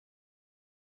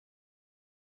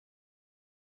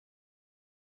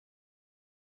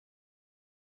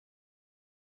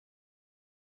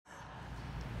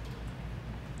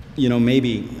you know,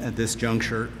 maybe at this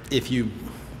juncture, if you,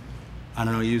 I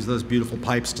don't know, use those beautiful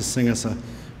pipes to sing us a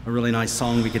really nice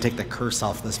song, we could take the curse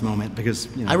off this moment because,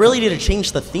 you know. I really need to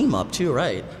change the theme up too,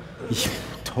 right?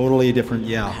 Totally different,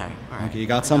 yeah. Okay, all right. Okay, you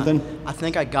got something? I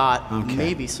think I got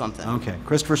maybe something. Okay,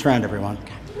 Christopher Strand, everyone.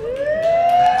 Okay.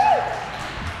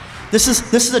 This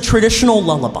is a traditional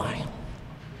lullaby.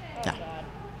 Yeah.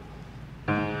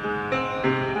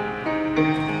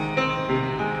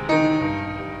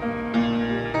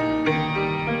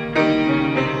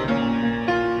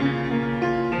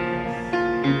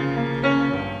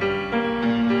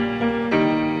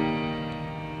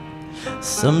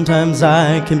 Sometimes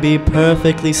I can be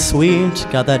perfectly sweet,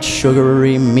 got that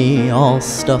sugary me all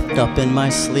stuffed up in my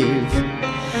sleeve.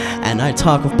 And I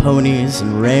talk of ponies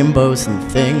and rainbows and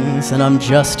things, and I'm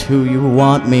just who you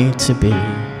want me to be.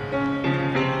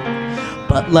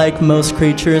 But like most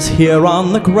creatures here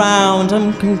on the ground,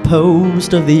 I'm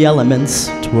composed of the elements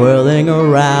twirling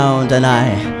around. And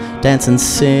I dance and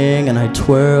sing and I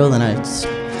twirl and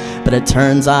but it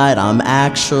turns out I'm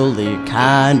actually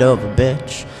kind of a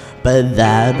bitch. But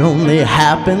that only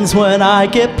happens when I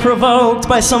get provoked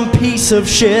by some piece of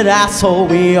shit asshole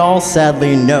we all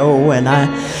sadly know. And I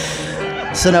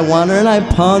said I wonder and I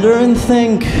ponder and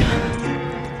think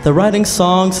the writing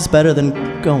songs is better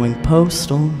than going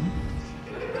postal.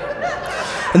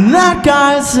 And that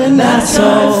guy's an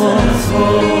asshole.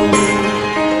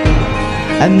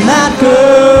 And that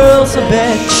girl's a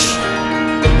bitch.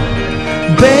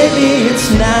 Baby, it's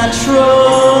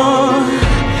natural.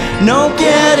 No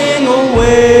getting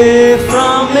away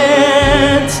from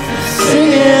it.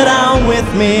 Sing it out with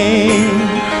me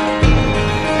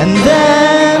and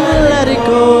then let it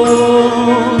go.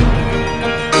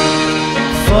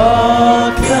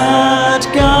 Fuck that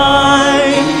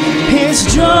guy, he's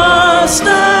just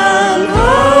an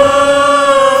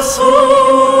asshole.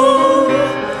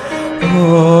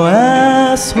 Oh,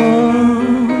 asshole.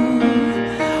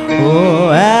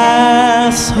 Oh, asshole.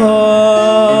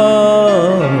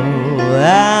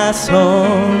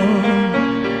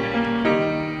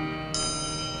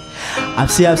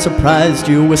 I've surprised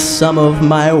you with some of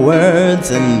my words,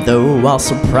 and though all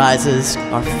surprises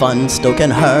are fun, still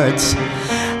can hurt.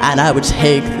 And I would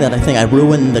take that I think I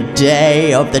ruined the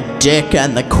day of the dick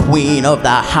and the queen of the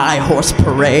high horse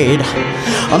parade.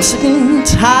 I'm sick and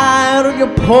tired of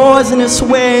your poisonous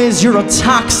ways. You're a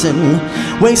toxin,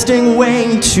 wasting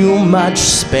way too much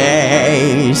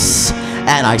space.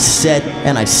 And I sit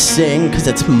and I sing 'cause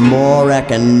it's more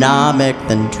economic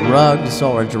than drugs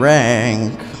or a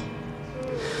drink.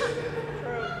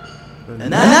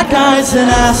 And that guy's an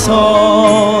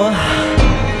asshole.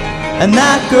 And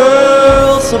that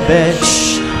girl's a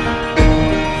bitch.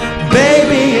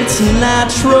 Baby, it's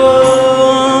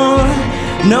natural.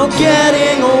 No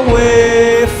getting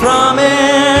away from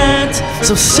it.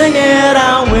 So sing it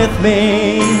out with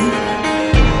me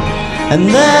and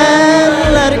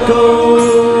then let it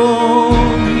go.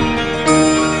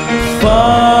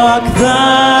 Fuck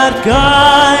that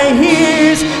guy,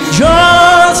 he's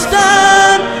just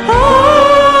an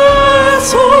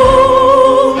asshole.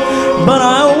 But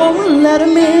I won't let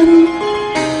him in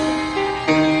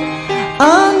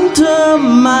under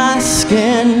my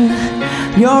skin.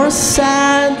 You're a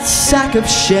sad sack of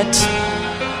shit.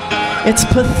 It's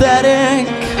pathetic.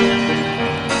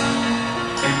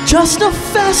 Just a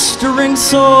festering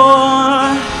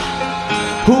sore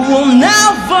who will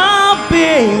never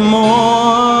be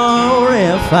more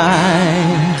if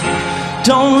I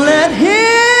don't let him.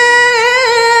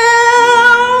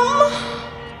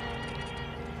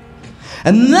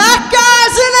 And that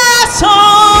guy's an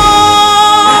asshole.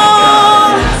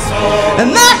 And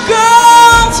that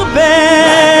girl's a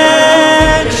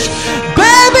bitch.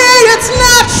 Baby, it's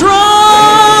natural.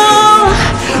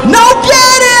 No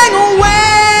getting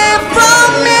away from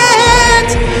it.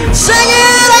 Sing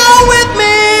it out with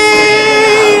me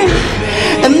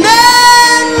and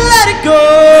then let it go.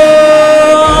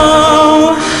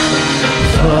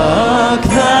 Fuck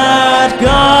that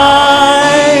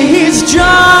guy, he's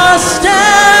just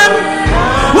an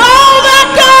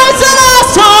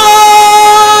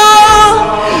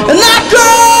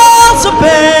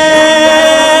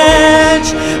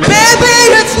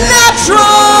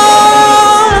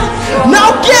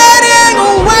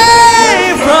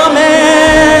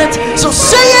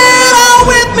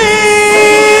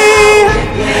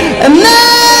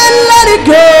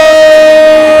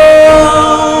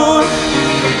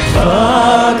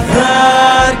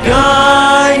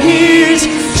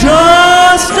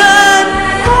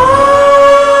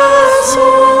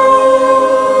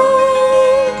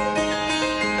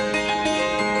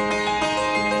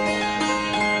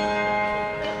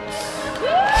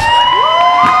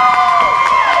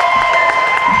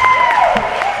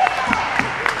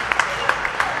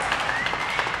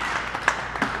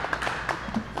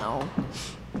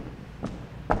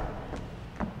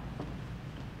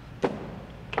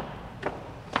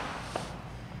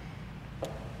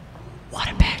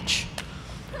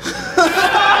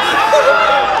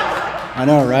I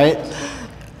know, right?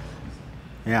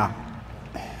 Yeah.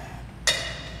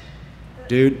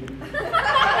 Dude.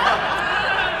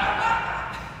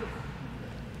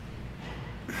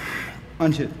 Why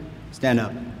don't you stand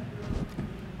up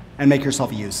and make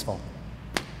yourself useful?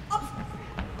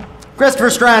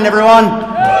 Christopher Strand,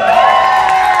 everyone!